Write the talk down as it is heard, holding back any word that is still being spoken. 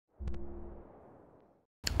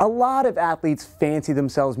A lot of athletes fancy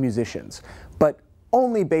themselves musicians, but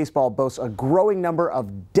only baseball boasts a growing number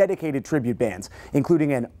of dedicated tribute bands,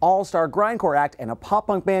 including an all-star grindcore act and a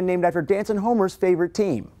pop-punk band named after Dancin' Homer's favorite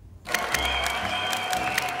team.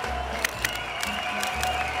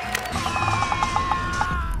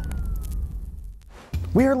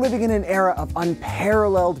 We are living in an era of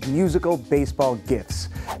unparalleled musical baseball gifts.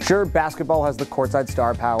 Sure, basketball has the courtside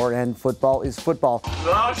star power and football is football.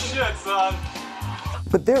 Oh shit, son.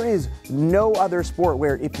 But there is no other sport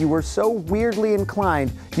where if you were so weirdly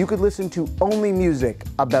inclined, you could listen to only music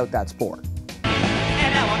about that sport.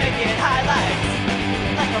 And now we're making highlights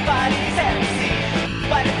like nobody's ever seen.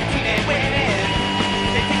 What if the team ain't winning?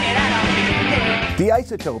 They take it out on me. The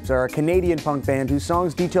Isotopes are a Canadian punk band whose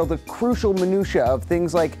songs detail the crucial minutia of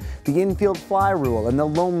things like the infield fly rule and the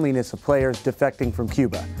loneliness of players defecting from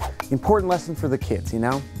Cuba. Important lesson for the kids, you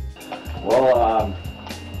know? Well,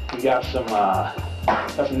 we got some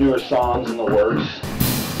newer songs in the works.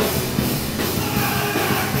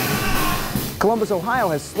 Columbus, Ohio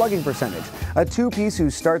has Slugging Percentage, a two-piece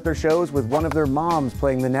who start their shows with one of their moms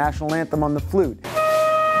playing the national anthem on the flute,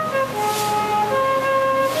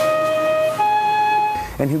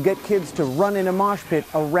 and who get kids to run in a mosh pit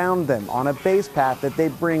around them on a base path that they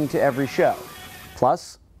bring to every show.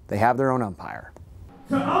 Plus, they have their own umpire.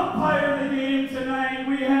 To umpire the game tonight,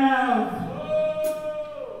 we have...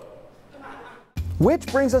 Which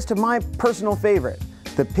brings us to my personal favorite,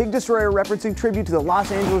 the Pig Destroyer referencing tribute to the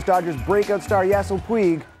Los Angeles Dodgers breakout star Yasiel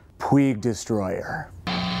Puig, Puig Destroyer.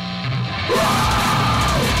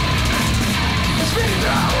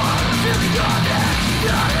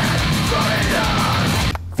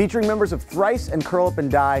 Featuring members of Thrice and Curl Up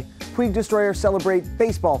and Die, Puig Destroyer celebrate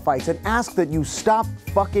baseball fights and ask that you stop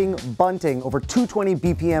fucking bunting over 220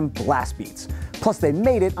 BPM blast beats. Plus they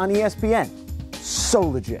made it on ESPN. So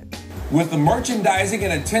legit. With the merchandising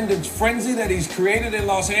and attendance frenzy that he's created in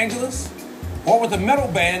Los Angeles, or with a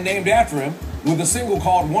metal band named after him with a single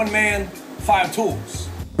called One Man, Five Tools.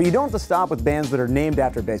 But you don't have to stop with bands that are named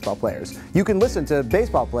after baseball players. You can listen to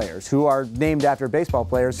baseball players who are named after baseball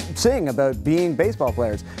players sing about being baseball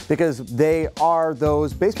players because they are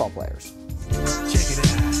those baseball players. Check it out.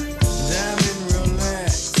 Diamond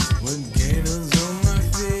relax with gators on my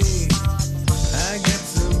feet. I get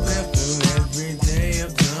some pepper every day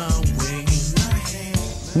of the week.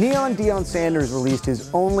 Neon Deion Sanders released his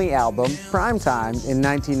only album, Primetime, in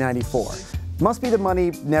 1994. Must Be the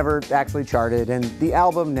Money never actually charted, and the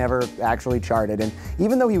album never actually charted. And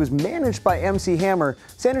even though he was managed by MC Hammer,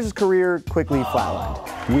 Sanders' career quickly flatlined,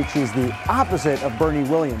 which is the opposite of Bernie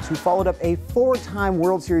Williams, who followed up a four-time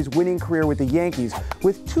World Series winning career with the Yankees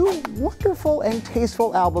with two wonderful and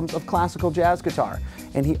tasteful albums of classical jazz guitar.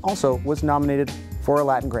 And he also was nominated for a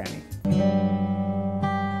Latin Grammy.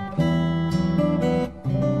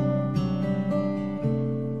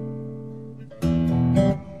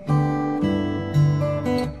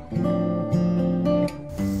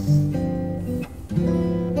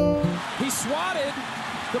 Swatted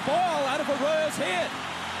the ball out of Arroyo's head.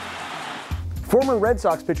 Former Red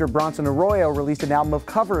Sox pitcher Bronson Arroyo released an album of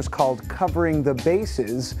covers called Covering the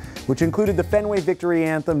Bases, which included the Fenway victory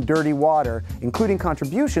anthem Dirty Water, including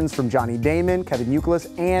contributions from Johnny Damon, Kevin Youkilis,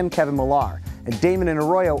 and Kevin Millar. And Damon and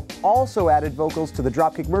Arroyo also added vocals to the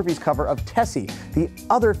Dropkick Murphys cover of Tessie, the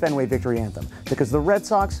other Fenway victory anthem, because the Red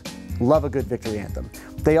Sox love a good victory anthem.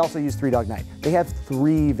 They also use Three Dog Night. They have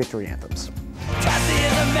 3 victory anthems.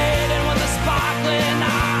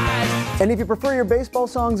 And if you prefer your baseball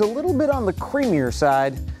songs a little bit on the creamier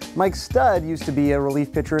side, Mike Studd used to be a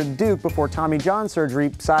relief pitcher at Duke before Tommy John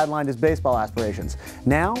surgery sidelined his baseball aspirations.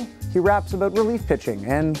 Now, he raps about relief pitching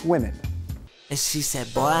and women. And she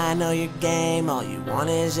said, boy, I know your game, all you want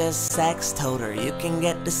is just sex. Told her you can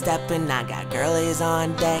get the steppin', I got girlies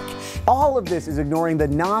on deck. All of this is ignoring the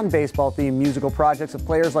non-baseball themed musical projects of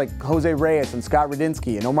players like Jose Reyes and Scott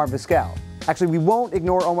Radinsky and Omar Vizquel. Actually, we won't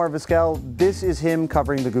ignore Omar Vizquel. This is him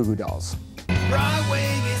covering the Goo Goo Dolls. Broadway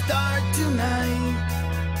is dark tonight.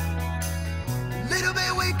 Little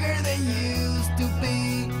bit weaker than used to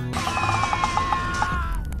be.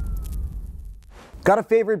 Got a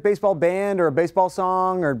favorite baseball band or a baseball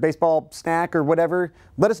song or baseball snack or whatever?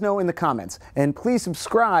 Let us know in the comments. And please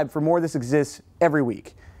subscribe for more This Exists every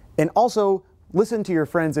week. And also, listen to your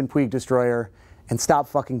friends in Puig Destroyer and stop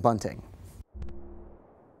fucking bunting.